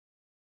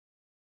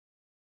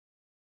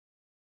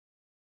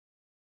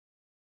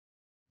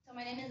So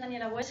my name is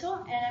Daniela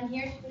Bueso, and I'm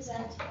here to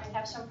present my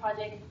capstone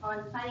project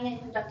on planning and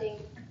conducting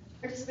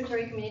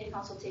participatory community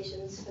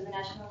consultations for the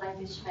National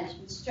Lionfish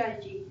Management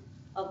Strategy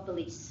of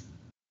Belize.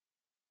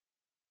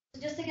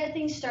 So just to get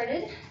things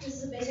started, this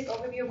is a basic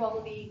overview of what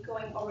we'll be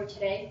going over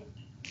today.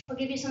 I'll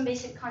give you some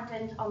basic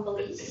content on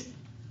Belize,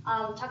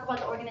 talk about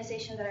the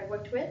organization that I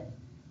worked with,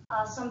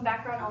 some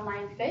background on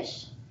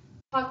Lionfish,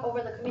 talk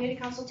over the community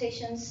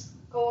consultations,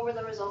 go over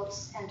the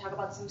results, and talk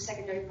about some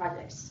secondary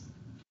projects.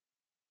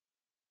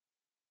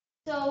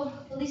 So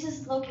Belize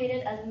is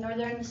located in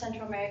northern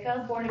Central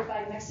America, bordered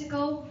by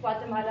Mexico,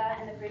 Guatemala,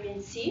 and the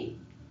Caribbean Sea.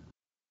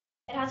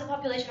 It has a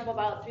population of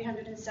about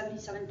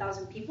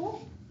 377,000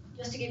 people.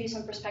 Just to give you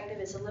some perspective,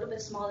 it's a little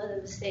bit smaller than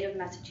the state of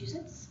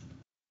Massachusetts.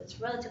 It's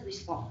relatively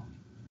small.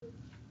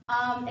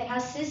 It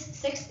has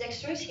six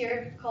districts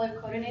here,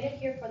 color-coordinated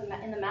here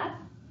in the map.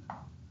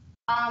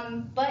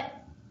 But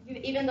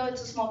even though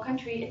it's a small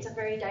country, it's a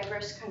very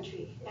diverse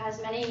country. It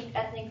has many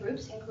ethnic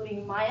groups,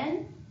 including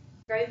Mayan,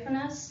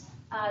 Garifuna,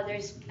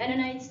 there's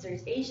Mennonites,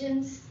 there's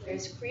Asians,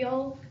 there's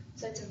Creole,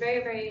 so it's a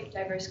very, very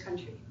diverse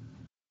country.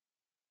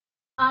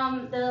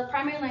 The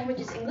primary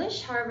language is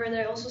English, however,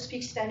 they also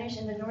speak Spanish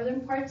in the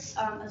northern parts,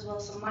 as well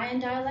as some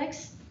Mayan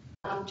dialects,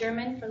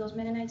 German for those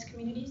Mennonites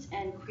communities,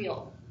 and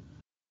Creole.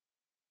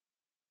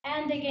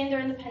 And they gained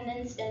their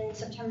independence in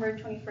September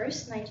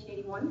 21st,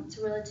 1981. It's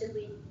a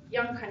relatively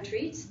young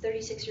country, it's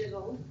 36 years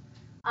old.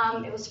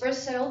 It was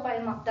first settled by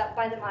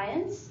the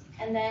Mayans,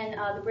 and then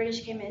the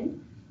British came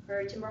in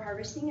for timber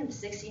harvesting in the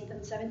 16th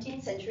and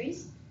 17th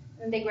centuries,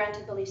 and they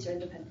granted Belize their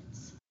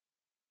independence.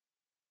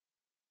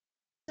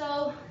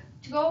 So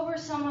to go over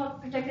some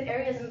of protected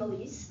areas in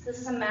Belize, this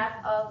is a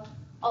map of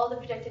all the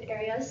protected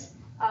areas,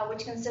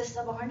 which consists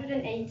of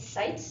 108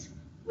 sites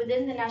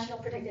within the National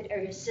Protected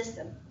Areas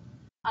system.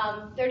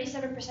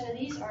 37% of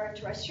these are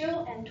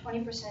terrestrial and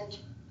 20%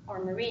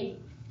 are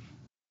marine.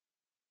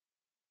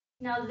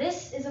 Now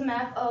this is a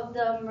map of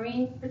the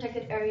Marine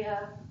Protected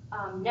Area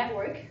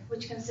network,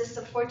 which consists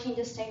of 14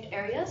 distinct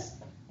areas.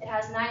 It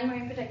has 9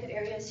 marine protected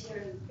areas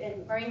here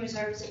in marine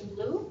reserves in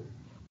blue,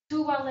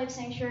 2 wildlife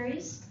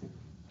sanctuaries,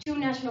 2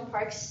 national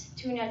parks,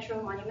 2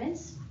 natural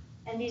monuments,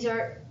 and these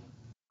are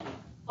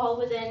all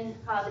within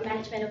the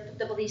management of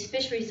the Belize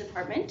Fisheries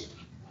Department.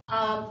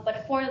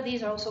 But 4 of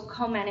these are also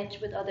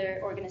co-managed with other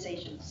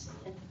organizations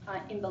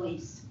in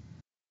Belize.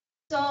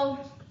 So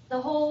the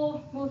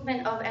whole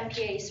movement of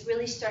MPAs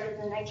really started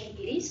in the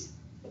 1980s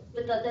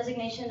with the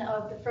designation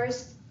of the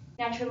first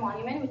natural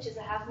monument, which is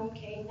a Half Moon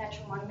Cay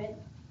natural monument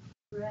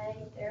right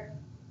there.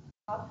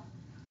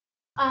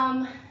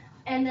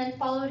 And then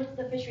followed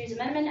the Fisheries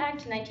Amendment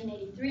Act in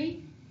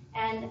 1983,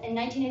 and in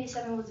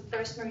 1987 was the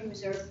first marine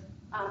reserve,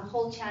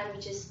 Hol Chan,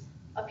 which is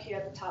up here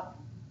at the top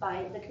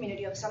by the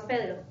community of San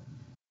Pedro.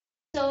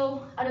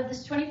 So out of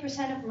this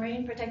 20% of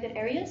marine protected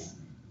areas,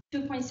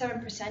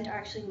 2.7% are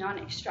actually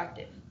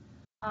non-extractive.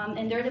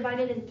 And they're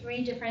divided in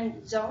 3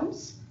 different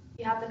zones.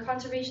 You have the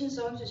conservation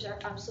zones, which are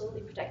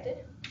absolutely protected.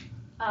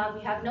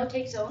 We have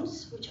no-take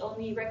zones, which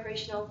only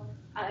recreational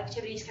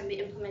activities can be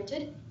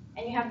implemented.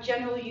 And you have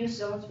general use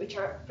zones, which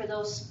are for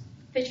those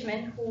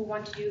fishermen who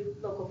want to do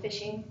local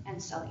fishing and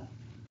selling.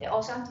 They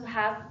also have to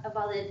have a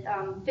valid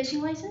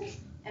fishing license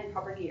and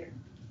proper gear.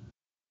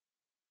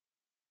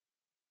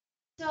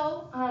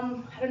 So,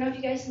 I don't know if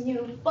you guys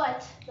knew,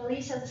 but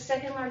Belize has the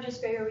 2nd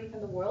largest barrier reef in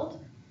the world.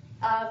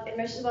 It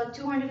measures about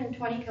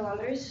 220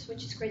 kilometers,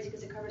 which is crazy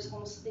because it covers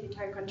almost the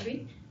entire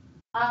country.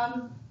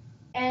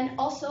 And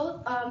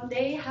also,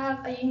 they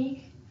have a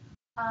unique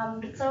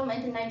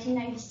settlement in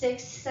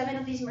 1996. 7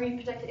 of these marine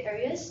protected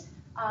areas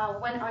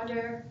went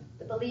under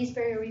the Belize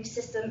Barrier Reef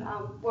System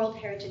World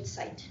Heritage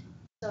Site.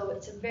 So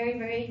it's a very,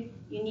 very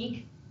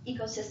unique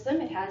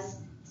ecosystem. It has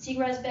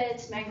seagrass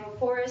beds, mangrove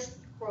forests,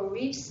 coral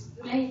reefs,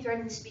 many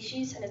threatened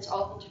species, and it's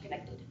all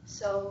interconnected.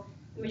 So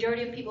the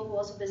majority of people who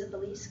also visit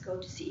Belize go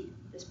to see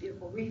this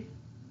beautiful reef.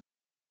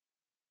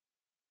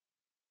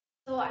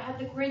 So I had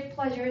the great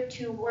pleasure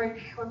to work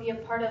or be a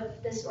part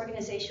of this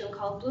organization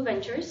called Blue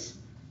Ventures.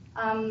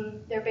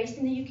 They're based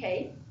in the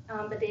UK,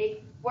 but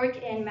they work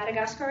in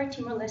Madagascar,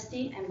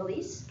 Timor-Leste, and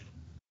Belize.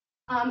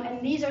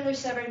 And these are their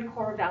 7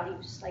 core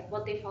values, like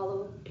what they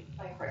follow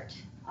by heart.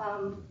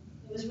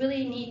 It was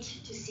really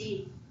neat to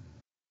see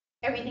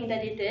everything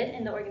that they did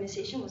in the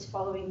organization was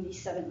following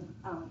these 7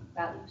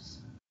 values.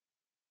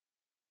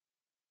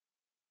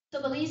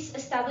 So Belize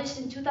established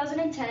in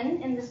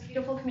 2010 in this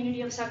beautiful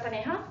community of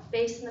Sartaneja,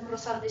 based in the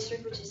Corozal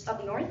district, which is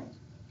up north.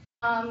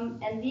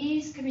 And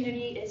this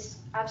community is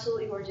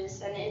absolutely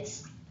gorgeous, and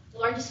it's the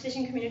largest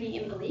fishing community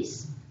in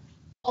Belize.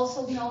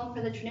 Also known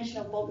for the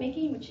traditional boat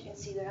making, which you can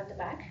see there at the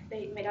back,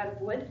 made out of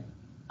wood.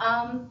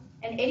 And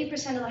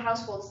 80% of the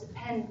households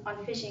depend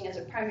on fishing as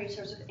a primary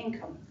source of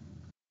income.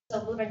 So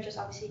Blue Ventures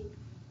obviously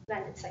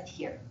landed site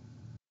here.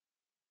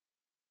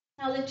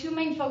 Now the 2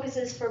 main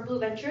focuses for Blue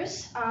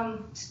Ventures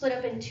split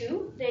up in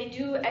 2. They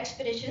do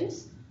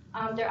expeditions.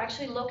 They're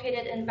actually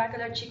located in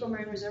Bacalar Chico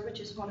Marine Reserve, which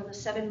is one of the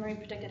 7 marine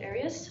protected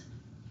areas,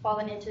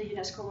 fallen into the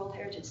UNESCO World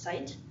Heritage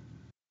Site.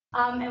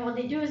 And what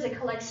they do is they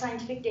collect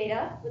scientific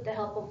data with the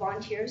help of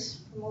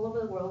volunteers from all over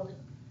the world,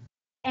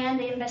 and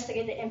they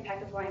investigate the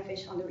impact of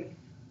lionfish on the reef.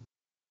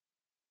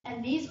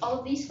 And all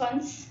of these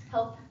funds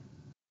help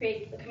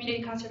create the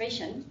community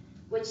conservation,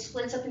 which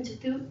splits up into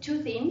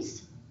two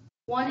themes.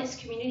 One is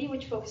community,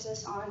 which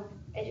focuses on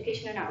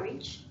education and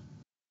outreach,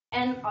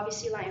 and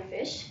obviously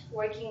lionfish,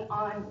 working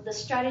on the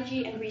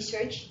strategy and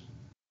research.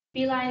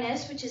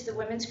 Lioness, which is the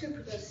women's group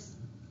who does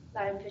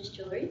lionfish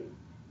jewelry,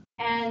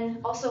 and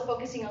also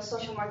focusing on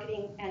social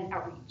marketing and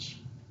outreach.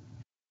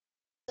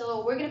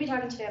 So we're going to be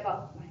talking today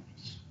about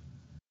lionfish.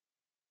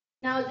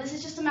 Now, this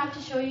is just a map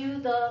to show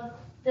you the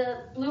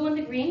blue and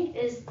the green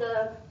is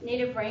the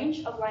native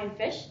range of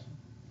lionfish.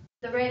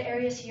 The red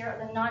areas here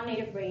are the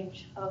non-native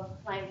range of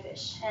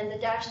lionfish, and the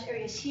dashed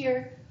areas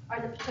here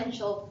are the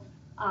potential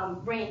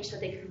range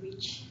that they could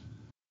reach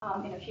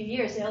in a few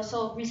years. They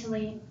also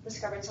recently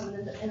discovered some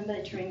in the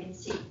Mediterranean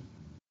Sea.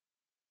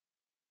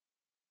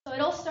 So it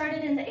all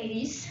started in the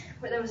 80s,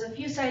 where there was a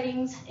few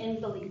sightings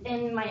in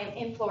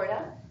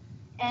Florida,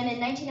 and in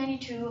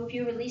 1992, a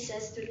few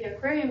releases through the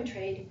aquarium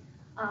trade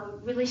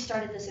really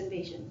started this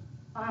invasion.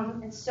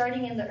 And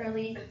starting in the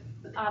early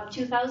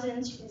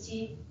 2000s, you can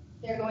see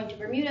they're going to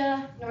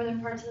Bermuda,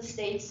 northern parts of the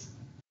States.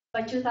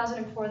 By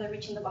 2004, they're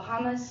reaching the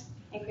Bahamas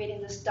and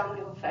creating this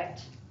domino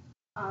effect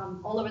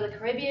all over the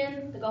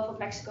Caribbean, the Gulf of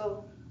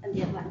Mexico, and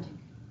the Atlantic.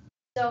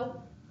 So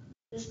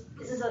this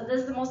is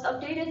the most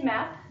updated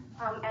map,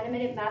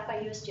 animated map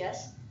by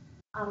USGS,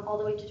 all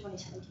the way to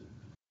 2017.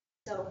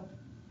 So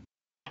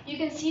you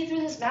can see through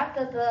this map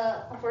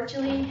that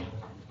unfortunately,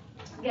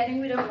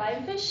 getting rid of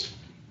lionfish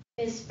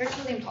is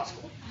virtually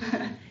impossible.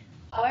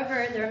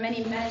 However, there are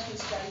many management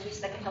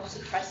strategies that can help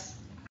suppress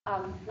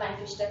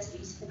lionfish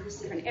densities in these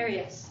different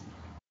areas.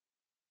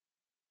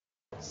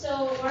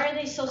 So why are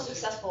they so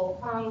successful?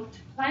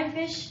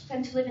 Lionfish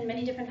tend to live in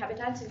many different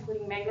habitats,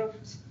 including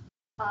mangroves,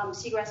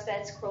 seagrass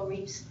beds, coral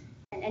reefs,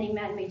 and any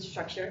man-made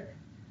structure.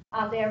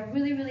 They have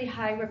really, really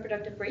high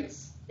reproductive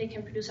rates. They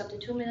can produce up to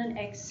 2 million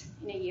eggs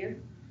in a year.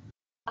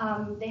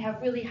 They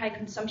have really high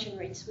consumption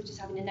rates, which is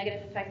having a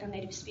negative effect on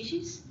native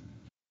species.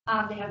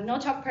 They have no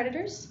top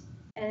predators,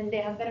 and they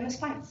have venomous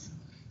spines.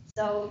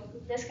 So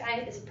this guy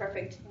is a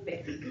perfect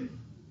invader.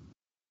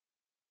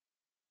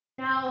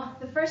 Now,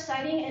 the first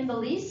sighting in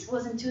Belize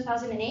was in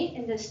 2008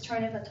 in this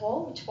Turnip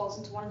Atoll, which falls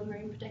into one of the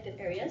marine protected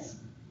areas.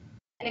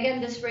 And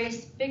again, this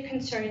raised big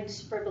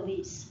concerns for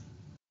Belize.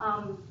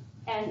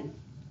 And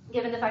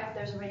given the fact that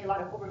there's already a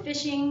lot of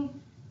overfishing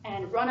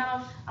and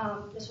runoff,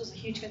 this was a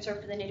huge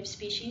concern for the native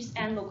species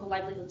and local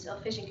livelihoods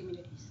of fishing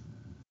communities.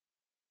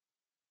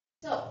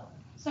 So,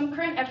 some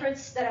current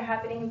efforts that are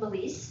happening in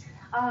Belize.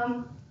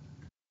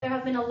 There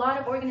have been a lot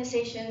of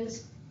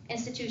organizations,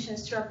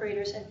 institutions, tour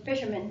operators, and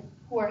fishermen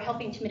who are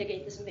helping to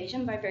mitigate this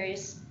invasion by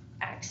various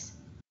acts.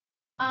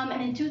 And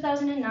in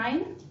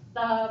 2009,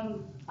 the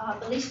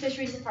Belize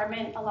Fisheries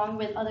Department, along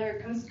with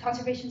other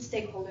conservation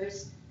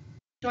stakeholders,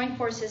 joined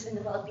forces in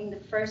developing the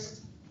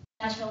first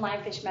national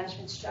lionfish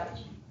management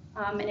strategy.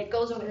 And it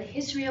goes over the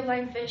history of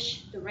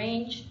lionfish, the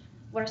range,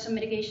 what are some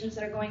mitigations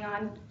that are going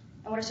on,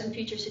 and what are some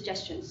future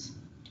suggestions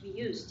to be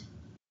used.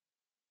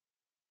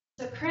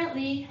 So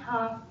currently,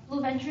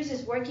 Blue Ventures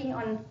is working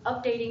on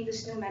updating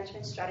this new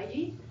management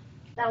strategy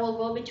that will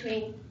go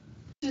between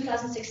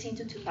 2016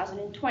 to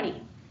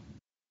 2020.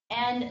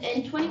 And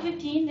in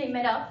 2015, they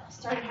met up,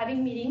 started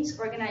having meetings,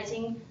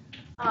 organizing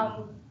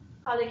how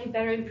they could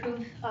better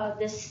improve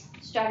this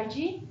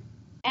strategy.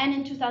 And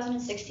in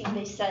 2016,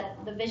 they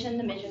set the vision,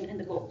 the mission, and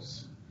the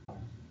goals. So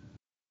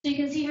you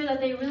can see here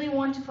that they really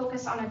want to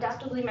focus on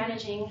adaptively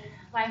managing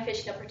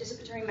lionfish in a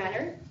participatory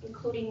manner,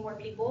 including more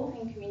people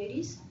and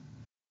communities.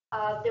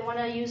 They want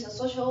to use a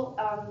social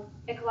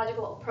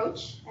ecological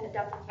approach and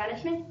adaptive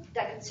management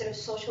that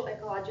considers social,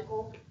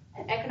 ecological,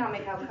 and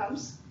economic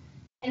outcomes,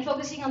 and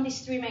focusing on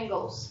these three main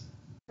goals: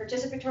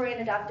 participatory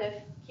and adaptive,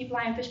 keep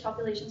lionfish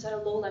populations at a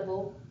low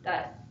level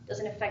that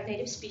doesn't affect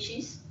native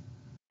species,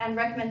 and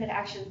recommended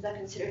actions that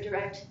consider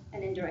direct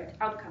and indirect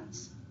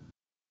outcomes.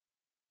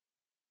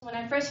 When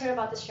I first heard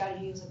about this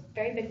strategy, it was a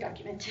very big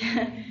document.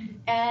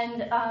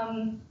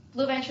 And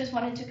Blue Ventures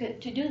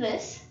wanted to do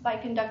this by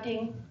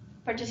conducting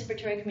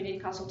participatory community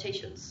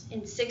consultations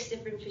in 6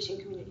 different fishing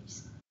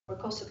communities, or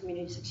coastal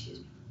communities, excuse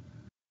me.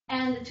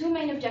 And the 2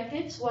 main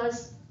objectives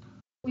was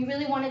we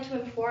really wanted to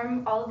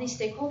inform all of these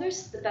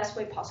stakeholders the best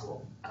way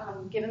possible,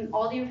 given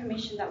all the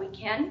information that we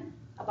can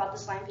about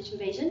this lionfish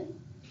invasion.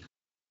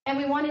 And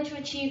we wanted to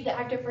achieve the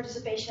active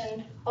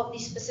participation of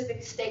these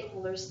specific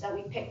stakeholders that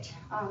we picked.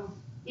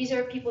 These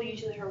are people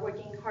usually who are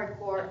working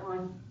hardcore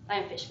on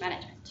lionfish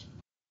management.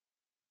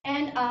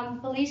 And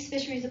Belize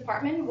Fisheries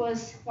Department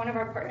was one of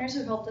our partners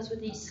who helped us with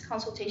these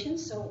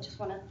consultations, so I just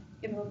want to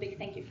give them a big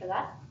thank you for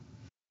that.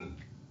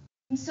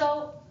 And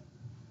so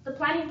the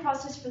planning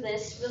process for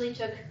this really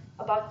took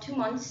about 2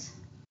 months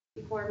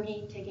before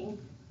me taking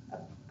an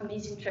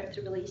amazing trip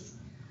to Belize.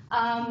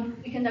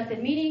 We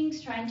conducted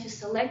meetings trying to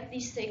select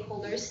these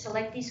stakeholders,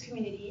 select these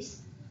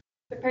communities,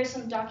 prepare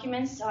some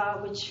documents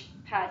which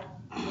had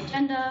the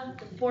agenda,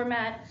 the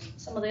format,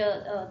 some of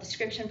the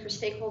description for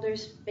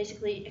stakeholders,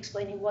 basically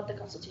explaining what the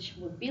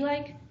consultation would be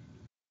like,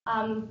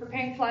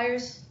 preparing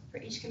flyers for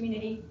each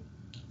community,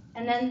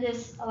 and then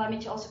this allowed me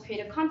to also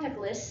create a contact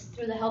list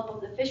through the help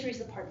of the fisheries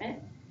department,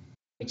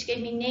 which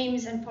gave me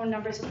names and phone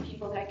numbers of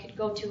people that I could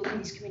go to in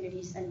these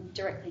communities and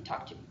directly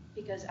talk to,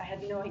 because I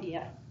had no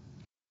idea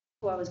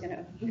who I was going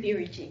to be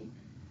reaching.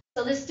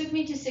 So this took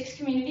me to 6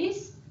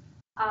 communities: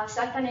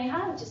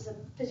 Saltaneja, which is the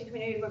fishing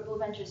community where Blue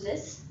Ventures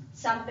is,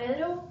 San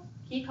Pedro,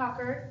 Key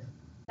Cocker,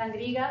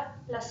 Tangriga,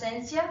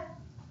 Plasencia,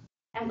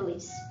 and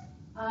Belize.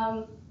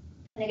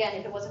 And again,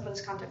 if it wasn't for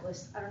this contact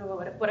list, I don't know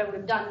what I would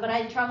have done. But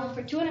I traveled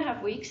for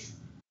 2.5 weeks,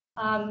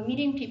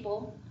 meeting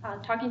people,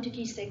 talking to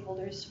key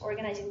stakeholders,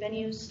 organizing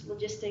venues,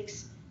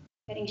 logistics,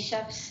 getting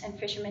chefs and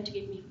fishermen to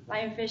give me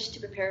lionfish to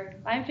prepare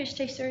lionfish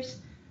tasters,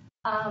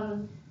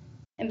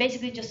 and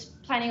basically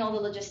just planning all the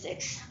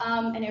logistics.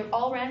 And it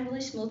all ran really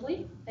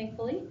smoothly,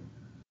 thankfully.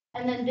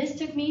 And then this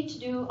took me to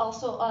do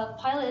also a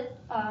pilot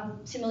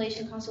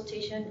simulation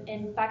consultation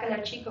in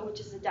Bacalar Chico, which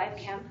is the dive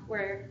camp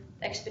where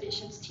the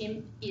expeditions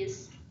team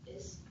is.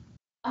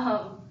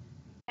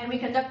 And we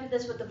conducted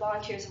this with the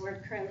volunteers who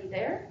are currently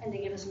there, and they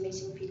gave us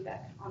amazing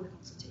feedback on the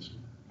consultation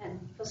and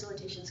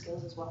facilitation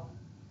skills as well.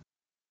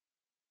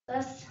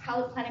 That's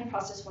how the planning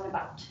process went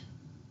about.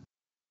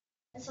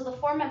 And so the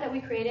format that we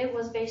created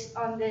was based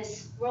on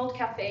this World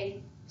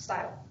Cafe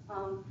style.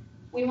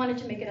 We wanted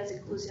to make it as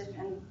inclusive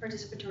and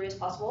participatory as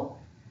possible.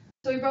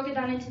 So we broke it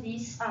down into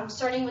these,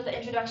 starting with the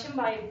introduction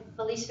by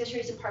Belize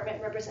Fisheries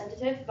Department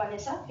representative,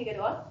 Vanessa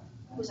Figueroa,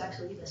 who's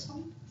actually this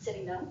one,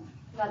 sitting down,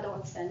 not the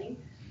one standing.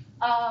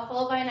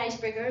 Followed by an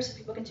icebreaker so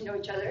people get to know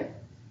each other.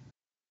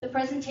 The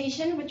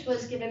presentation, which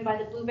was given by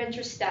the Blue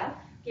Venture staff,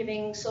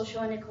 giving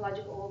social and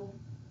ecological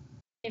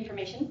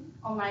information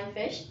on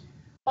lionfish.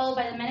 Followed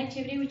by the main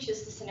activity, which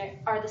is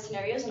are the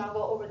scenarios, and I'll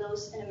go over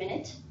those in a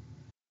minute.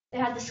 They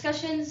had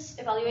discussions,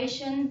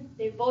 evaluation,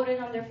 they voted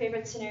on their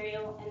favorite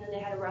scenario, and then they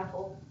had a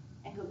raffle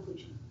and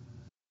conclusion.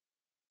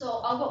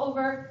 So I'll go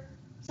over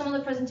some of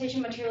the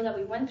presentation material that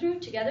we went through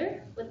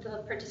together with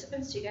the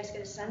participants so you guys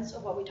get a sense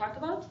of what we talked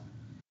about,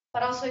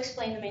 but also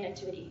explain the main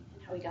activity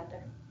and how we got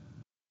there.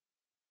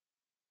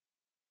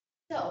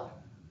 So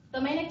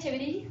the main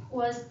activity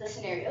was the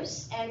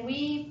scenarios, and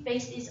we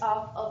based these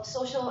off of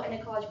social and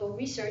ecological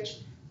research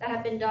that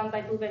have been done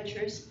by Blue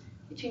Ventures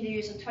between the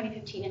years of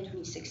 2015 and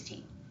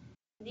 2016.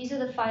 These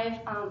are the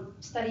 5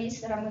 studies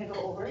that I'm going to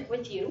go over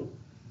with you,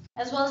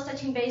 as well as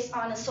touching base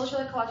on a social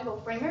ecological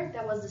framework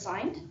that was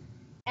designed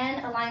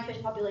and a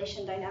lionfish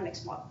population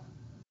dynamics model,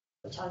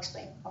 which I'll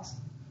explain also.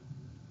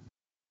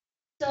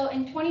 So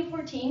in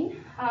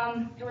 2014,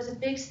 there was a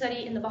big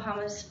study in the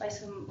Bahamas by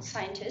some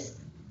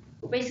scientists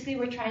who basically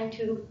were trying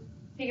to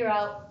figure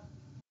out,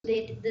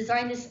 they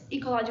designed this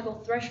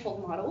ecological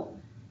threshold model,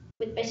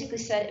 which basically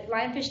said if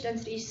lionfish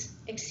densities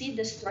exceed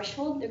this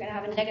threshold, they're going to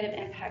have a negative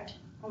impact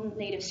on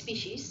native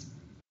species.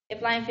 If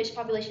lionfish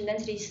population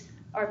densities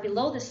are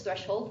below this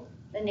threshold,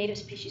 then native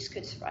species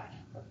could survive,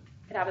 or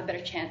could have a better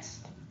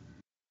chance.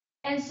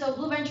 And so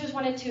Blue Ventures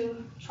wanted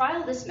to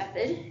trial this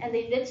method, and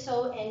they did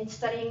so in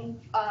studying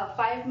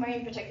 5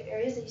 marine protected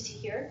areas that you see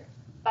here: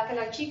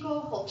 Bacalar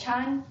Chico,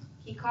 Holchan,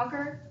 Key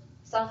Cocker,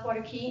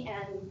 Southwater Key,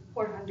 and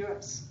Port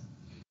Honduras.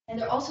 And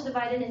they're also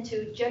divided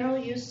into general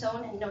use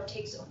zone and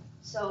no-take zone.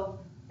 So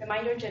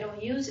reminder, general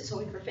use is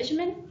only for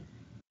fishermen,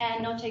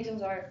 and no-take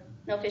zones are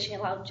no fishing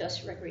allowed,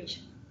 just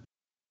recreation.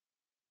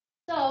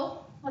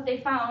 So what they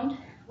found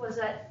was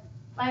that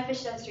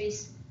lionfish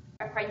densities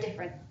are quite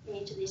different in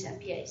each of these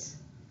MPAs.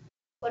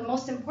 But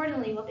most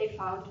importantly, what they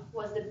found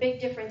was the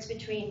big difference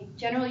between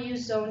general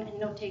use zone and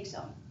no-take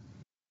zone.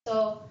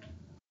 So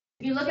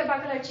if you look at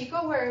Bacalar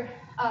Chico, where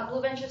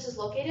Blue Ventures is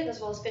located, as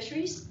well as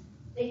fisheries,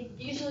 they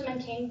usually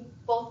maintain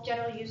both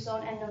general use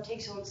zone and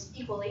no-take zones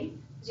equally,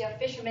 because you have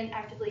fishermen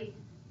actively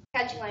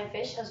catching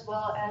lionfish, as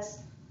well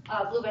as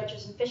Blue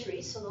Ventures and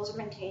fisheries, so those are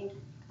maintained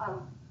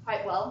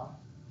quite well.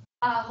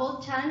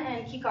 Holchan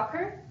and Key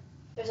Cocker,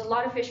 there's a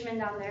lot of fishermen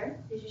down there.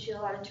 There's usually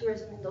a lot of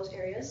tourism in those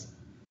areas.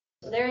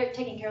 So they're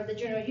taking care of the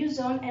general use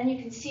zone, and you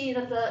can see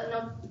that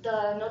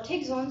the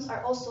no-take zones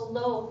are also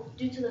low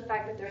due to the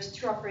fact that there's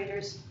tour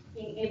operators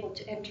being able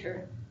to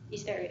enter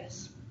these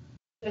areas.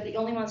 They're the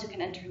only ones who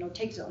can enter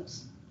no-take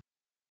zones.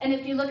 And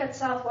if you look at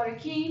Southwater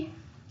Key,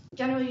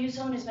 general use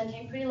zone is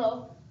maintained pretty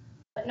low,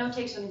 but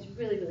no-take zone is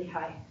really, really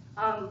high.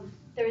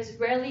 There is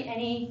rarely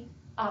any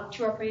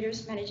tour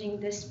operators managing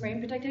this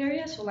marine protected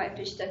area, so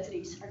lionfish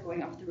densities are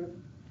going off the roof.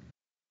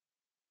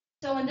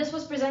 So when this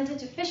was presented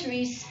to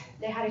fisheries,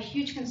 they had a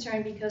huge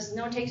concern because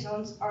no-take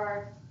zones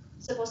are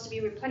supposed to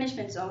be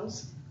replenishment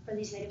zones for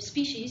these native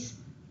species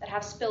that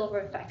have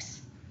spillover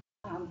effects.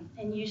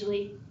 And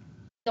usually,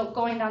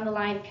 going down the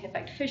line can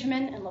affect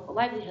fishermen and local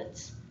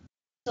livelihoods.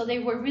 So they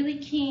were really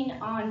keen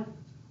on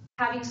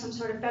having some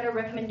sort of better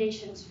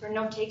recommendations for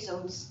no-take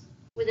zones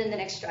within the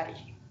next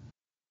strategy.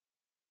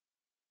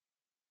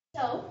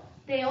 So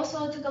they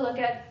also took a look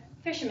at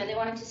fishermen. They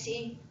wanted to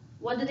see,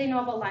 what do they know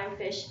about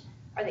lionfish?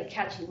 Are they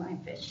catching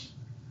lionfish?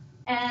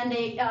 And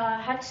they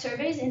had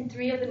surveys in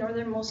 3 of the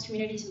northernmost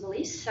communities in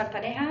Belize,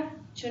 Sartaneja,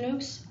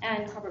 Chunux,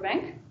 and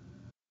Copperbank.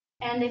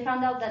 And they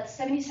found out that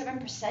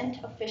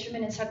 77% of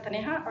fishermen in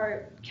Sartaneja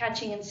are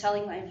catching and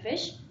selling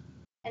lionfish,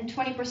 and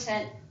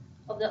 20%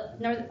 of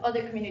the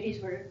other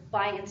communities were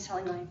buying and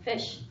selling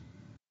lionfish.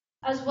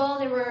 As well,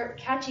 they were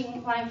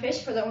catching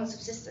lionfish for their own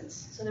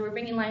subsistence. So they were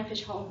bringing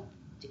lionfish home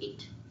to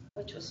eat,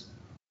 which was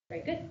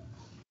very good.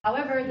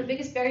 However, the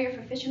biggest barrier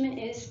for fishermen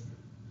is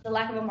the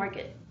lack of a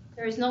market.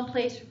 There is no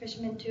place for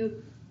fishermen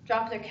to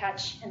drop their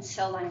catch and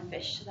sell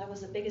lionfish. So that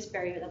was the biggest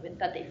barrier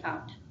that they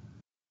found.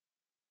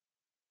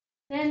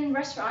 Then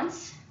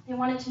restaurants, they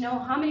wanted to know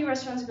how many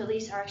restaurants in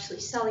Belize are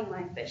actually selling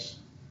lionfish.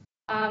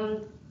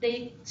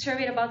 They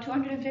surveyed about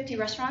 250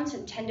 restaurants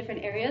in 10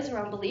 different areas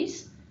around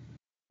Belize,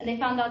 and they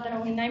found out that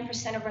only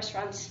 9% of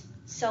restaurants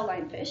sell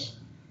lionfish.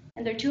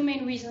 And their 2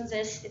 main reasons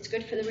is it's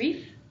good for the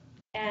reef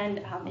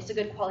and it's a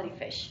good quality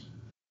fish.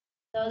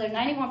 The other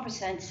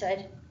 91%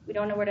 said we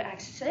don't know where to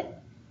access it,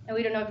 and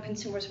we don't know if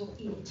consumers will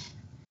eat it,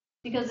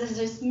 because there's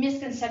this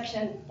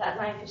misconception that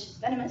lionfish is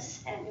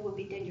venomous and it would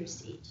be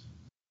dangerous to eat.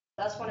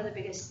 That's one of the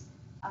biggest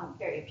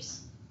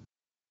barriers.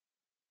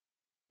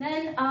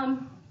 Then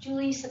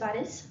Julie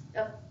Sabates,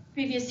 a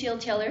previous seal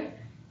tailor,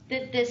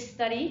 did this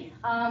study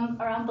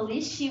around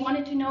Belize. She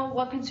wanted to know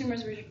what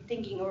consumers were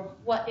thinking, or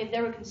what if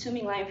they were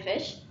consuming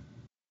lionfish.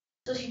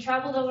 So she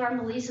traveled around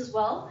Belize as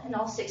well in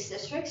all 6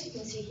 districts, you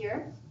can see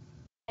here.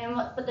 And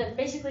what they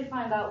basically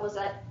found out was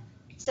that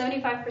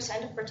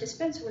 75% of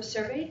participants who were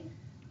surveyed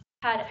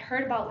had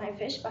heard about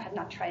lionfish but had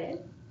not tried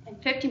it,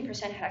 and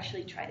 15% had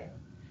actually tried it.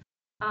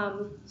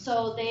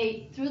 So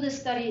through this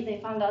study, they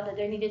found out that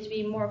there needed to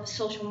be more of a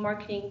social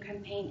marketing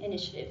campaign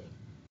initiative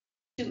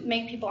to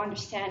make people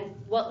understand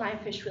what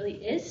lionfish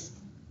really is,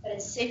 that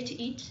it's safe to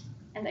eat,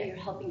 and that you're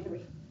helping the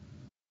reef.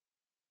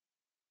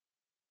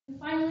 And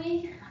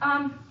finally,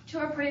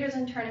 tour operators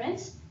and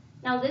tournaments.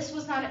 Now, this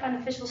was not an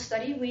official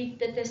study. We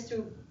did this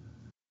through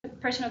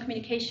personal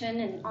communication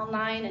and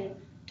online and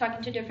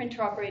talking to different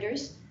tour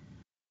operators.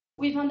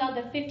 We found out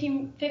that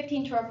 15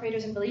 tour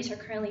operators in Belize are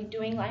currently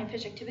doing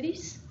lionfish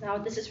activities. Now,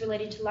 this is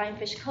related to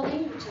lionfish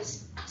culling, which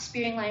is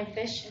spearing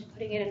lionfish and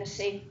putting it in a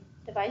safe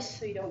device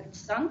so you don't get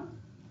stung.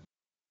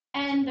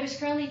 And there's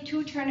currently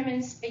 2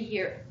 tournaments a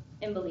year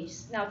in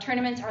Belize. Now,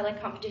 tournaments are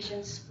like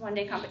competitions,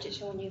 one-day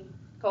competition when you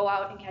go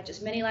out and catch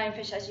as many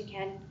lionfish as you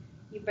can,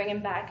 you bring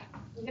them back,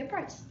 you get a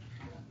prize.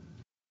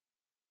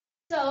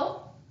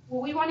 So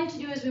what we wanted to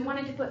do is we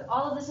wanted to put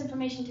all of this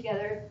information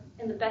together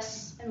in the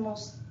best and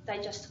most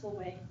digestible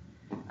way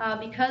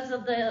because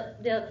of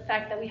the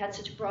fact that we had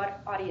such a broad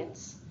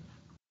audience.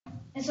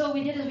 And so what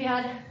we did is we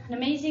had an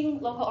amazing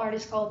local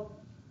artist called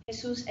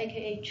Jesus,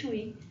 aka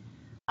Chuy,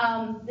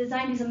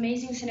 designed these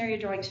amazing scenario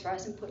drawings for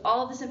us and put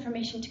all of this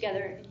information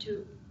together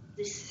into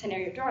these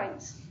scenario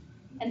drawings.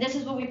 And this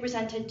is what we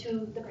presented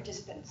to the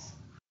participants.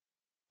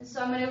 So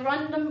I'm going to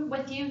run them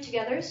with you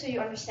together so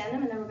you understand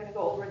them, and then we're going to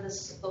go over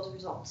those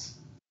results.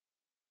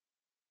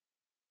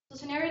 So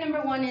scenario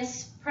number 1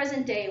 is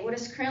present day, what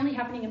is currently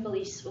happening in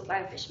Belize with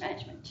lionfish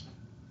management.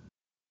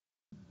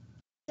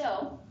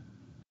 So,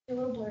 a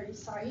little blurry,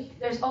 sorry.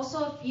 There's also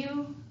a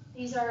few,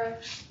 these are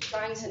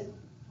drawings and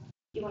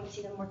you want to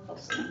see them more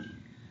closely.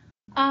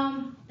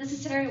 This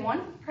is scenario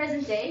 1,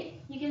 present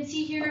day. You can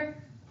see here,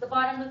 the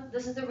bottom,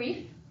 this is the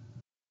reef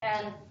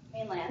and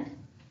mainland.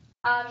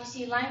 You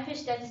see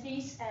lionfish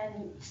densities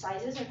and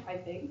sizes are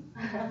quite big.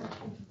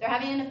 They're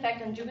having an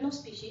effect on juvenile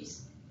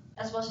species,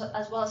 as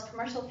well as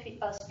commercial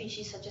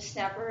species such as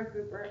snapper,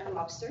 grouper, and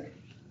lobster.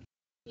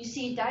 You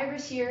see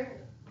divers here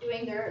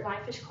doing their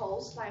lionfish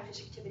culls,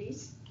 lionfish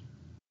activities.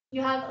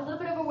 You have a little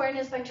bit of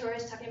awareness by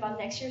tourists talking about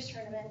next year's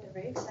tournament. They're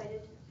very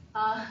excited.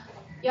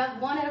 You have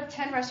 1 out of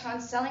 10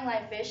 restaurants selling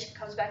lionfish,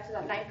 comes back to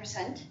that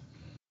 9%.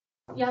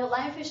 You have a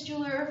lionfish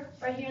jeweler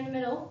right here in the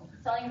middle,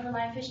 selling her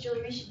lionfish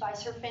jewelry. She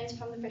buys her fins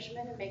from the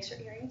fishermen and makes her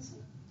earrings.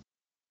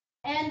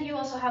 And you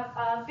also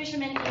have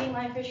fishermen eating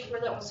lionfish for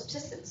their own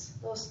subsistence.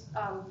 Those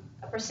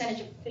a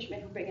percentage of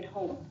fishermen who bring it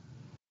home.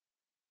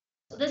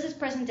 So this is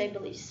present day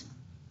Belize.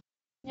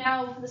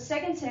 Now, for the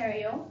second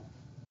scenario,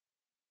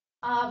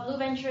 Blue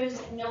Ventures,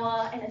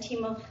 NOAA, and a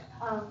team of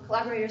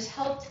collaborators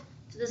helped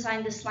to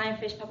design this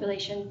lionfish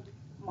population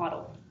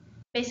model.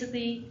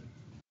 Basically,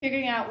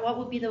 figuring out what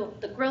would be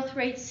the growth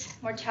rates,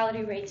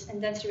 mortality rates,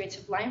 and density rates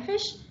of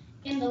lionfish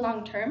in the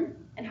long term,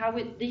 and how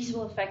these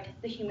will affect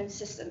the human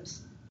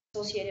systems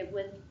associated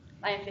with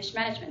lionfish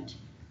management.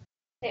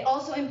 They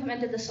also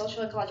implemented the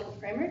social ecological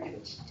framework,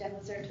 which Jen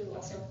was there to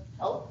also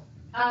help,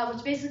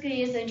 which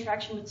basically is the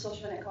interaction with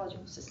social and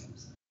ecological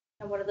systems,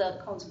 and what are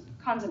the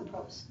cons and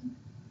pros.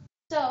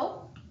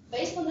 So,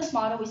 based on this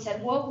model, we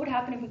said, what would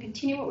happen if we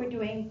continue what we're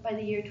doing by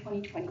the year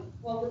 2020?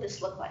 What would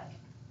this look like?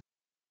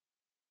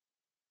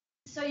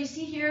 So you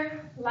see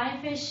here,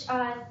 lionfish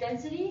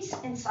densities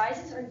and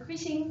sizes are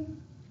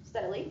increasing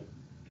steadily.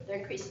 They're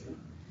increasing.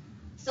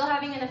 Still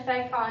having an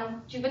effect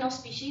on juvenile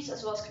species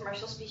as well as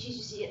commercial species.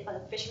 You see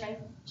fishermen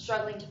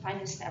struggling to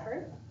find a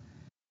snapper.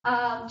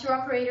 Tour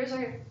operators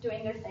are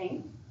doing their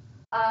thing.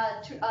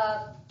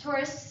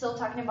 Tourists still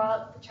talking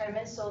about the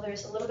tournament, so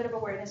there's a little bit of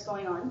awareness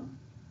going on.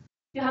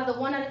 You have the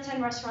 1 out of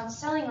 10 restaurants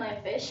selling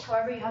lionfish.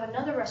 However, you have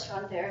another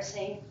restaurant there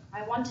saying,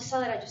 I want to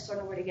sell it, I just don't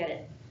know where to get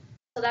it.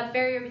 So that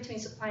barrier between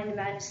supply and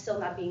demand is still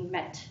not being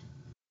met.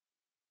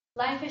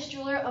 Lionfish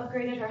jeweler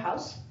upgraded her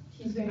house.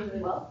 She's doing really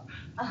well.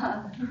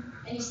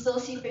 And you still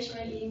see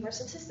fishermen eating for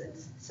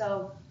subsistence.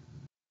 So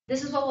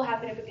this is what will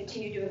happen if we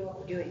continue doing what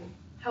we're doing.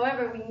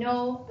 However, we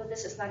know that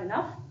this is not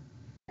enough,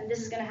 and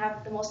this is going to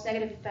have the most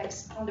negative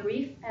effects on the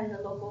reef and the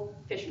local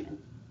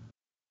fishermen.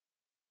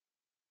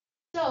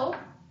 So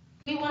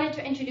we wanted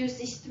to introduce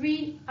these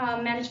 3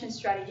 management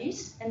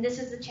strategies, and this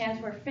is the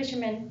chance where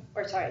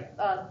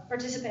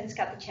participants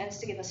got the chance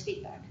to give us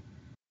feedback.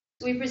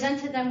 So we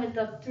presented them with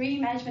the 3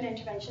 management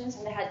interventions,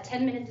 and they had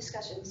 10-minute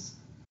discussions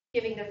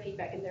giving their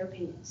feedback and their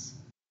opinions.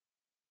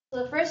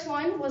 So the first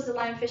one was the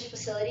Lionfish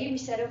facility. We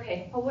said,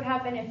 okay, what would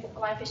happen if a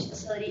Lionfish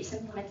facility is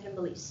implemented in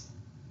Belize?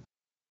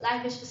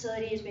 Lionfish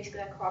facility is basically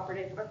a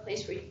cooperative or a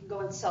place where you can go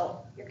and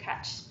sell your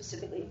catch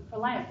specifically for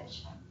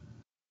lionfish.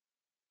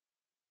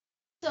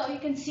 So you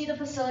can see the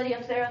facility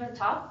up there at the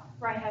top,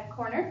 right-hand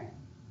corner.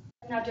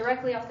 And now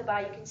directly off the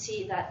bat, you can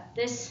see that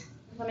this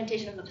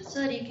implementation of the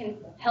facility can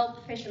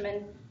help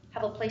fishermen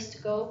have a place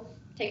to go,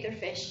 take their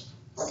fish,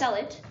 sell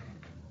it,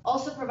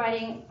 also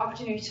providing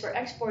opportunities for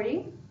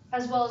exporting,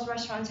 as well as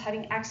restaurants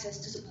having access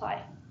to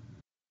supply.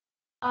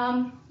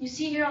 You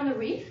see here on the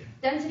reef,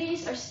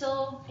 densities are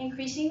still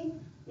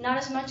increasing, not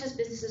as much as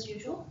business as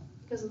usual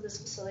because of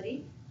this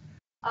facility.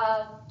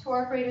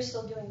 Tour operators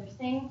still doing their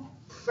thing,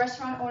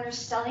 restaurant owners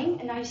selling,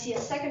 and now you see a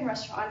second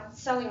restaurant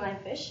selling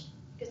lionfish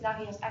because now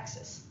he has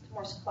access to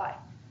more supply.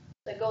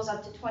 So it goes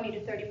up to 20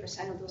 to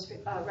 30% of those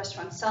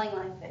restaurants selling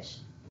lionfish.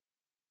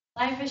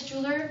 Lionfish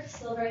jeweler,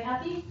 still very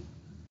happy.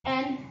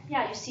 And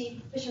yeah, you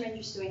see fishermen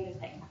just doing their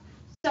thing.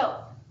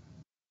 So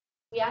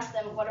we asked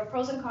them, what are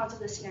pros and cons of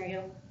this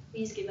scenario?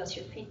 Please give us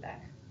your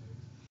feedback.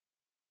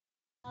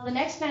 Now, the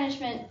next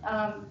management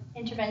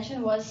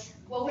intervention was,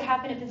 what would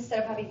happen if instead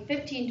of having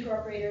 15 tour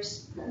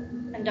operators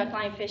conduct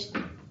lionfish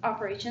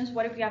operations,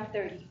 what if we have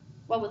 30?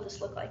 What would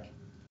this look like?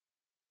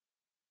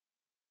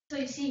 So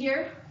you see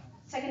here,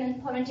 second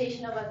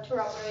implementation of a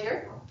tour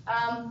operator.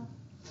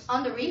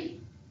 On the reef,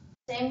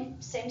 same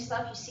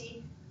stuff. You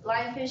see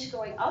lionfish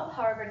going up,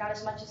 however, not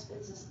as much as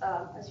business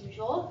as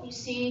usual. You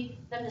see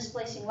them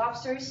displacing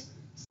lobsters,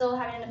 still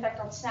having an effect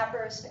on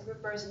snappers and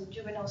groupers and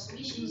juvenile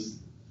species.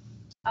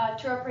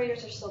 Tour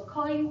operators are still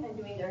culling and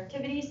doing their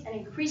activities and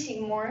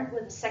increasing more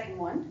with the second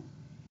one,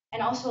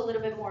 and also a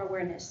little bit more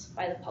awareness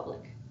by the public.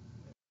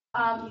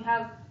 You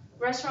have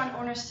restaurant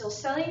owners still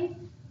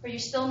selling, but you're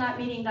still not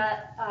meeting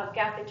that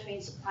gap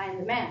between supply and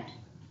demand.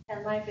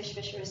 And lionfish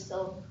fisheries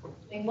still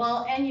doing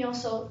well, and you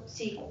also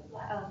see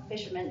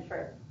fishermen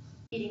for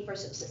eating for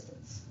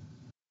subsistence.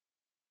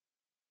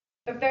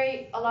 But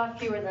a lot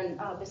fewer than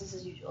business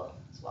as usual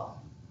as well.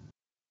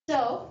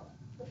 So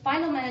the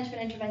final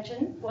management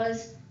intervention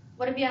was,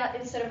 what if you had,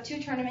 instead of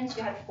 2 tournaments,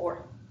 you had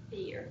 4 a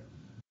year?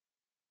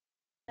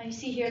 Now you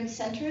see here in the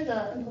center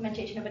the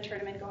implementation of a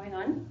tournament going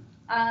on.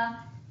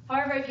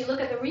 However, if you look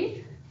at the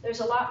reef,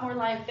 there's a lot more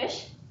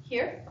lionfish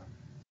here,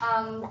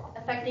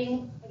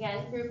 affecting,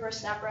 again, grouper,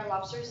 snapper, and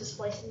lobsters,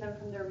 displacing them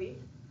from their reef,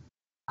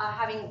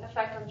 having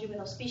effect on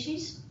juvenile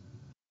species.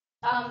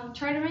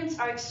 Tournaments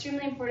are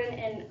extremely important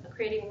in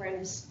creating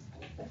awareness.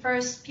 The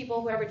first people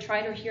who ever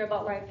tried or hear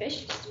about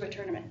lionfish just do a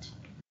tournament.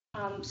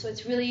 So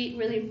it's really,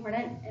 really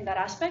important in that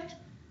aspect.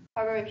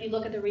 However, if you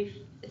look at the reef,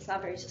 it's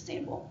not very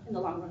sustainable in the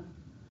long run.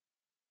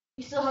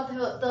 You still have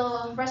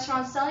the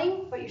restaurants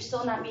selling, but you're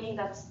still not meeting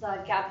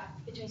the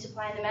gap between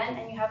supply and demand,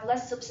 and you have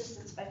less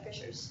subsistence by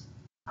fishers.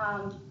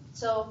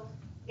 So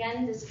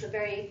again, this is a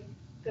very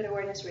good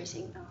awareness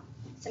raising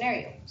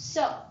scenario.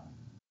 So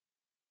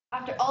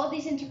after all of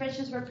these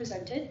interventions were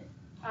presented,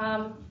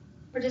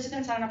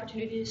 participants had an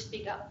opportunity to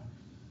speak up.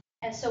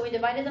 And so we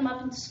divided them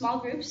up into small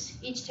groups.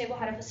 Each table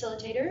had a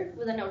facilitator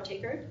with a note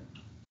taker.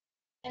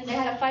 And they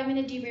had a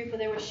 5-minute debrief where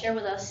they would share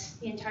with us,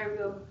 the entire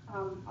group,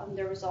 on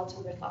their results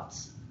and their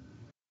thoughts.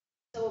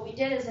 So what we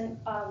did is,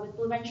 with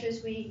Blue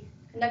Ventures, we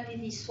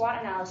conducted these SWOT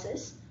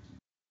analysis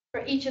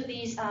for each of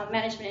these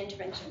management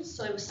interventions.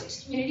 So it was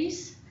 6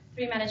 communities,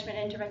 3 management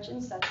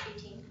interventions, that's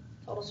 18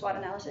 total SWOT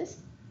analysis,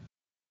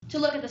 to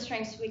look at the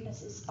strengths,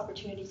 weaknesses,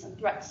 opportunities, and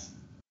threats.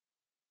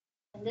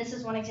 And this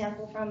is one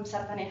example from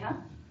Sartaneja.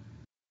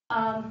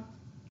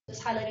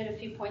 Just highlighted a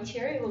few points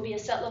here. It will be a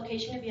set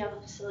location if you have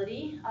a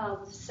facility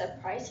with a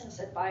set price and a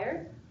set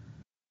buyer.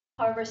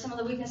 However, some of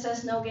the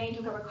weaknesses, no gain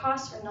to cover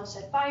costs or no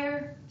set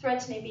buyer.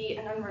 Threats may be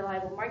an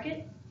unreliable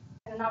market.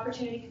 And an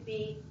opportunity could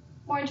be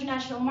more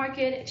international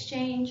market,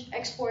 exchange,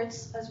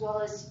 exports, as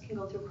well as can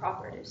go through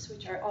cooperatives,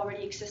 which are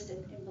already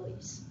existent in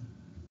Belize.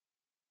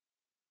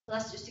 So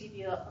that's just to give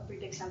you a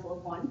brief example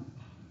of one.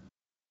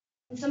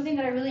 And something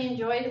that I really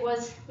enjoyed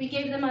was we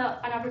gave them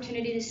an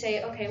opportunity to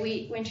say, okay,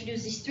 we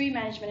introduced these 3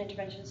 management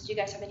interventions. Do you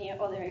guys have any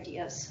other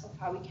ideas of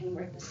how we can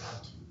work this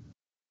out?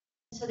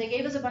 So they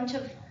gave us a bunch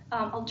of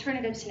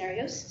alternative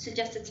scenarios,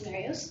 suggested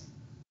scenarios,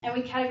 and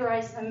we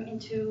categorized them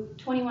into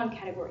 21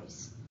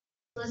 categories.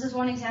 So this is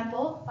one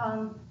example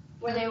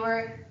where they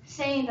were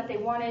saying that they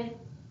wanted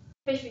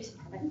fisheries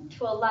department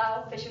to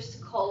allow fishers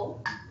to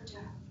cull,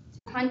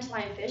 to hunt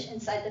lionfish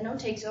inside the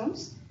no-take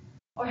zones,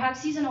 or have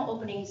seasonal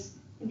openings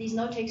in these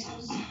no-take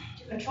zones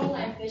to control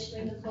lionfish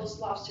during the closed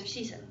lobster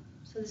season.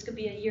 So this could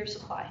be a year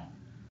supply.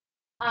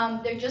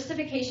 Their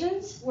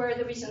justifications were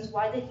the reasons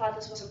why they thought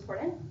this was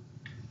important.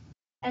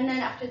 And then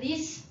after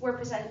these were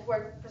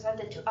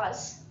presented to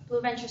us,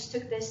 Blue Ventures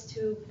took this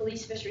to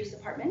Belize Fisheries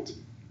Department,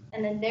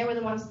 and then they were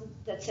the ones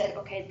that said,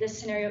 okay, this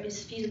scenario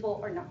is feasible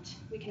or not.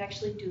 We can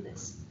actually do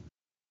this.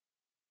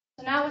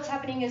 So now what's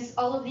happening is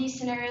all of these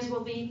scenarios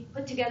will be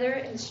put together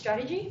in a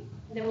strategy,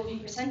 and they will be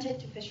presented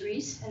to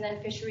fisheries, and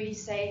then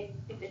fisheries say,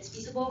 if it's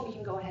feasible, we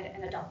can go ahead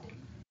and adopt it,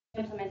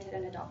 implement it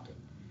and adopt it.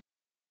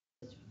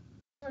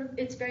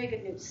 It's very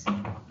good news.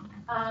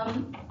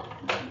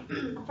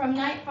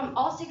 From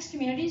all 6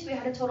 communities, we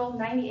had a total of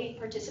 98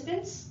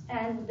 participants,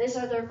 and these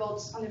are their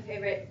votes on their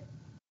favorite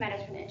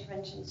management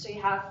interventions. So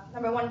you have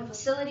number 1, the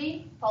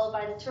facility, followed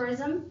by the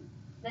tourism,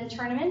 then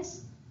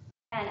tournaments,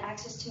 and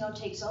access to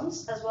no-take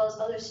zones, as well as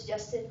other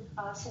suggested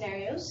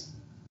scenarios.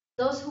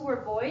 Those who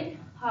were void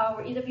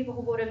were either people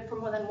who voted for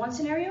more than one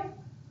scenario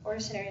or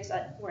scenarios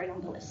that weren't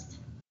on the list.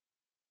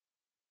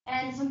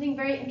 And something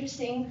very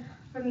interesting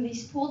from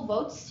these pooled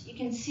votes, you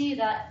can see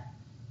that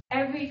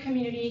every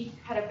community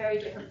had a very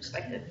different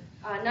perspective.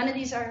 None of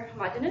these are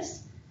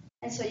homogenous.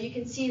 And so you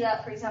can see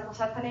that, for example,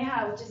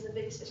 Sapaneja, which is the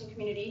biggest fishing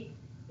community,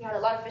 we had a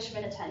lot of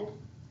fishermen attend.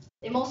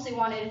 They mostly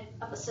wanted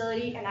a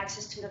facility and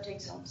access to no-take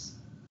zones,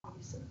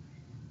 obviously.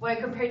 When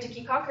compared to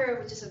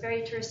Kikaker, which is a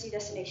very touristy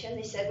destination,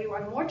 they said we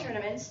want more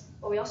tournaments,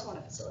 but we also want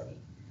a facility.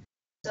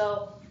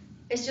 So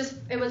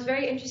it was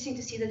very interesting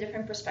to see the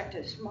different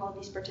perspectives from all of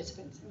these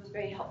participants. It was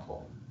very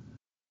helpful.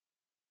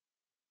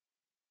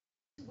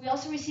 We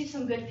also received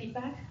some good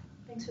feedback.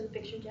 Thanks for the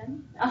picture,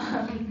 Jen.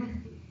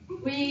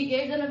 We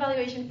gave them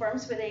evaluation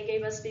forms where they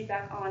gave us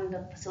feedback on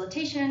the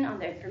facilitation, on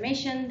the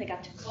information. They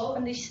got to vote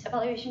on these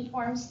evaluation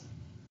forms.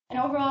 And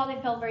overall, they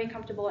felt very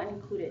comfortable and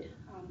included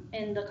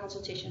in the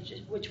consultation,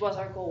 which was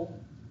our goal.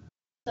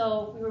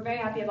 So we were very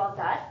happy about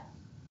that.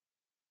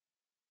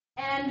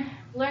 And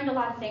learned a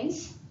lot of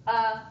things.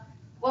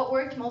 What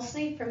worked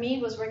mostly for me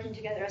was working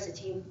together as a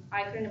team.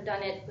 I couldn't have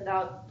done it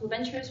without Blue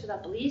Ventures,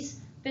 without Belize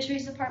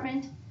Fisheries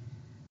Department.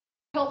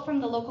 Help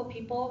from the local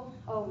people.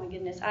 Oh my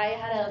goodness. I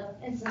had an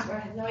instance where I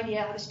had no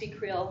idea how to speak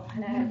Creole,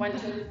 and I went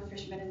to a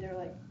fisherman and they were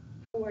like,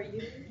 who are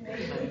you?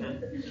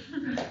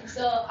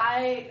 So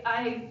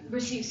I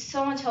received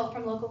so much help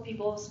from local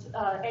people,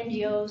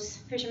 NGOs,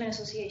 fishermen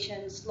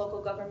associations, local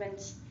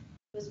governments.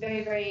 It was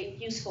very, very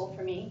useful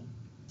for me.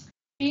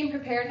 Being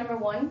prepared, number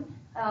 1.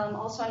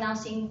 Also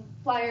announcing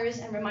flyers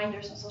and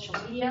reminders on social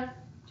media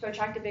to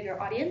attract a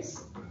bigger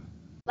audience.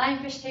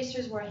 Lionfish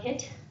tasters were a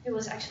hit. It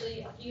was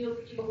actually a few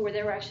people who were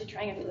there were actually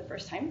trying it for the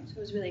first time, so it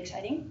was really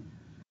exciting.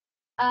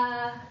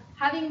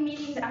 Having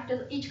meetings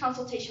after each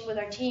consultation with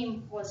our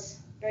team was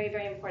very,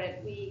 very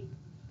important. We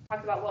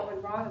talked about what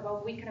went wrong and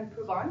what we could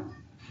improve on.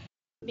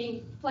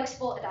 Being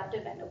flexible,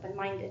 adaptive, and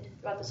open-minded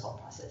throughout this whole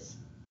process.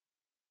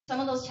 Some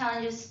of those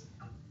challenges,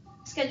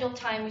 scheduled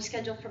time, we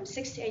scheduled from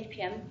 6 to 8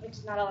 p.m., which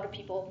not a lot of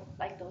people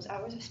like those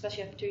hours,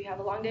 especially after you have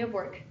a long day of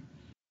work.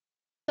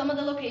 Some of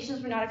the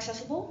locations were not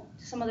accessible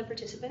to some of the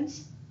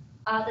participants.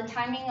 The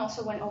timing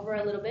also went over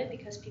a little bit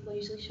because people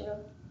usually showed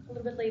up a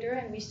little bit later,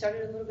 and we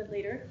started a little bit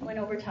later, went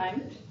over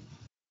time.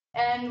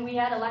 And we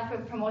had a lack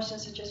of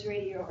promotions such as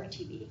radio or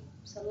TV.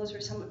 So those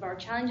were some of our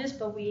challenges,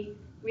 but we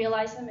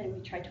realized them and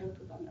we tried to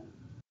improve on them.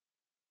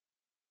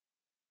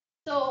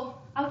 So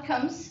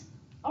outcomes.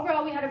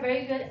 Overall, we had a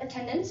very good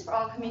attendance for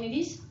all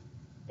communities.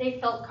 They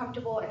felt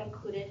comfortable and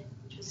included,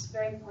 which was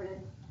very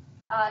important.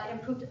 It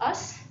improved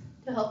us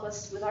to help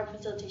us with our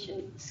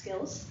facilitation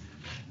skills.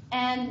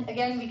 And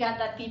again, we got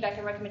that feedback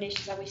and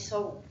recommendations that we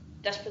so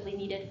desperately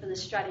needed for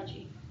this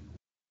strategy.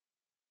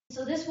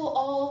 So this will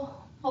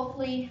all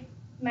hopefully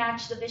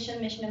match the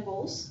vision, mission, and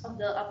goals of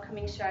the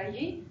upcoming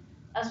strategy,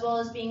 as well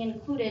as being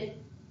included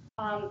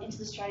into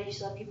the strategy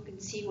so that people can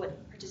see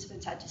what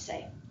participants had to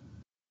say.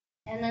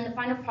 And then the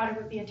final product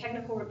would be a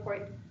technical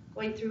report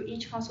going through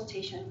each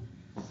consultation,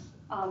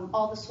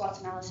 all the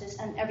SWOT analysis,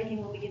 and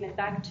everything will be given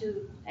back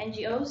to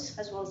NGOs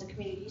as well as the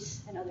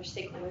communities and other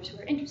stakeholders who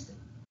are interested.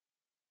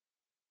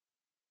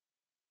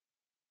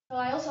 So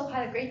I also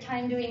had a great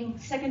time doing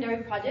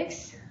secondary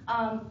projects.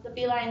 The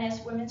Belize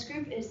Women's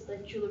Group is the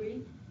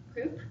jewelry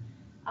group.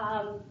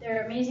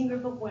 They're an amazing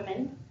group of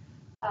women,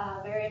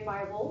 very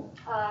admirable.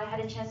 I had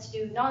a chance to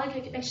do knowledge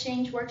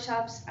exchange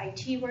workshops,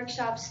 IT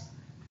workshops,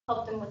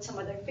 help them with some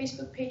of their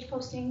Facebook page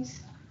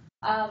postings,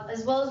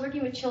 as well as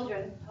working with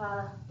children.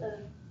 The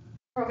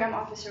program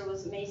officer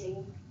was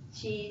amazing.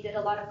 She did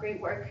a lot of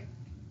great work.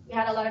 We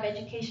had a lot of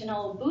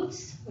educational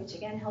booths, which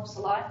again helps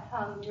a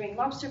lot during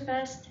Lobster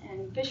Fest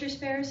and Fishers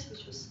Fairs,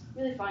 which was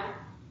really fun.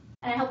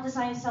 And I helped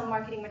design some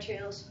marketing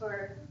materials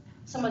for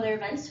some of their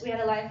events. We had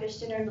a Lionfish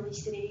dinner in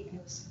Belize City, and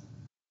it was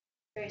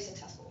very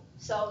successful.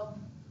 So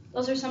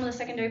those are some of the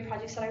secondary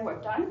projects that I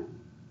worked on.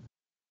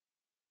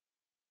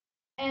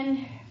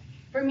 And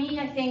for me,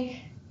 I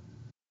think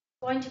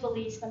going to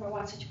Belize, number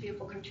one, such a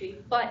beautiful country.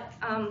 But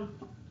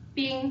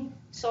being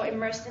so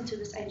immersed into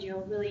this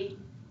NGO really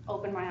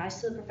opened my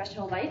eyes to the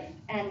professional life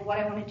and what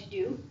I wanted to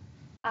do.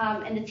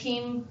 And the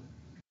team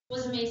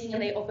was amazing,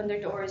 and they opened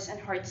their doors and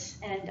hearts.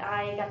 And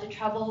I got to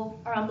travel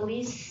around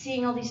Belize,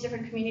 seeing all these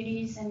different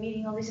communities and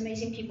meeting all these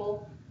amazing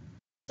people.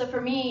 So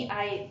for me,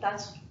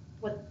 that's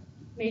what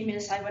made me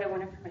decide what I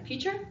wanted for my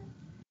future.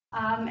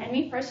 And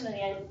me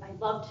personally, I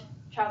loved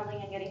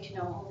traveling and getting to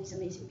know all these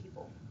amazing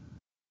people.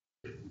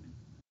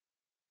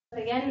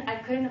 But again, I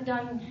couldn't have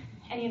done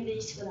any of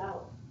these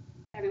without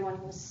everyone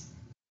who was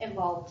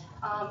involved.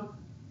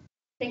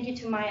 Thank you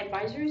to my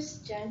advisors,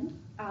 Jen,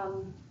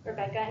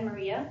 Rebecca, and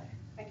Maria,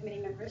 my committee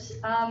members.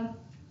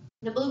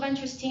 The Blue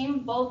Ventures team,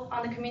 both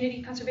on the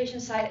community conservation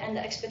side and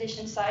the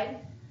expedition side,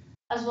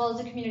 as well as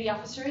the community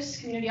officers.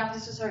 Community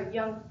officers are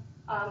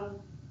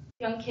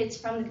young kids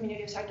from the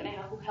community of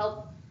Sartaneja who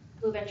help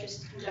Blue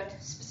Ventures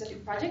conduct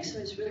specific projects, so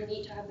it's really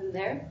neat to have them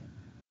there.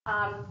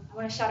 I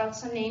want to shout out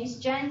some names: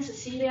 Jen,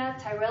 Cecilia,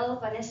 Tyrell,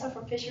 Vanessa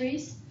for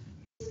fisheries,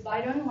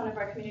 Byron, one of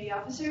our community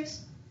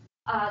officers,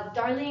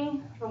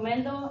 Darling,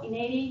 Romeldo,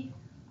 Inedi,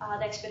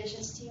 the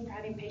expeditions team for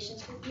having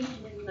patience with me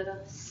in the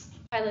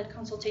pilot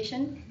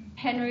consultation,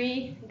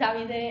 Henry,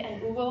 Davide,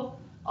 and Hugo,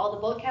 all the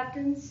boat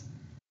captains,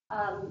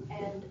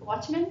 and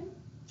watchmen,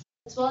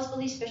 as well as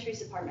Belize Fisheries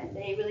Department.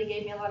 They really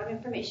gave me a lot of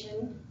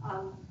information,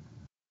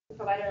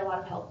 provided a lot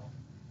of help.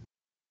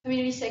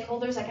 Community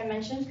stakeholders, like I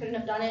mentioned, couldn't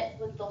have done it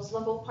with those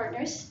local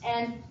partners,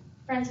 and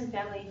friends and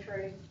family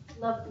for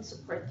love and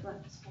support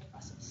throughout this whole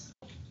process.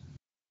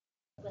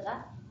 With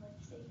that,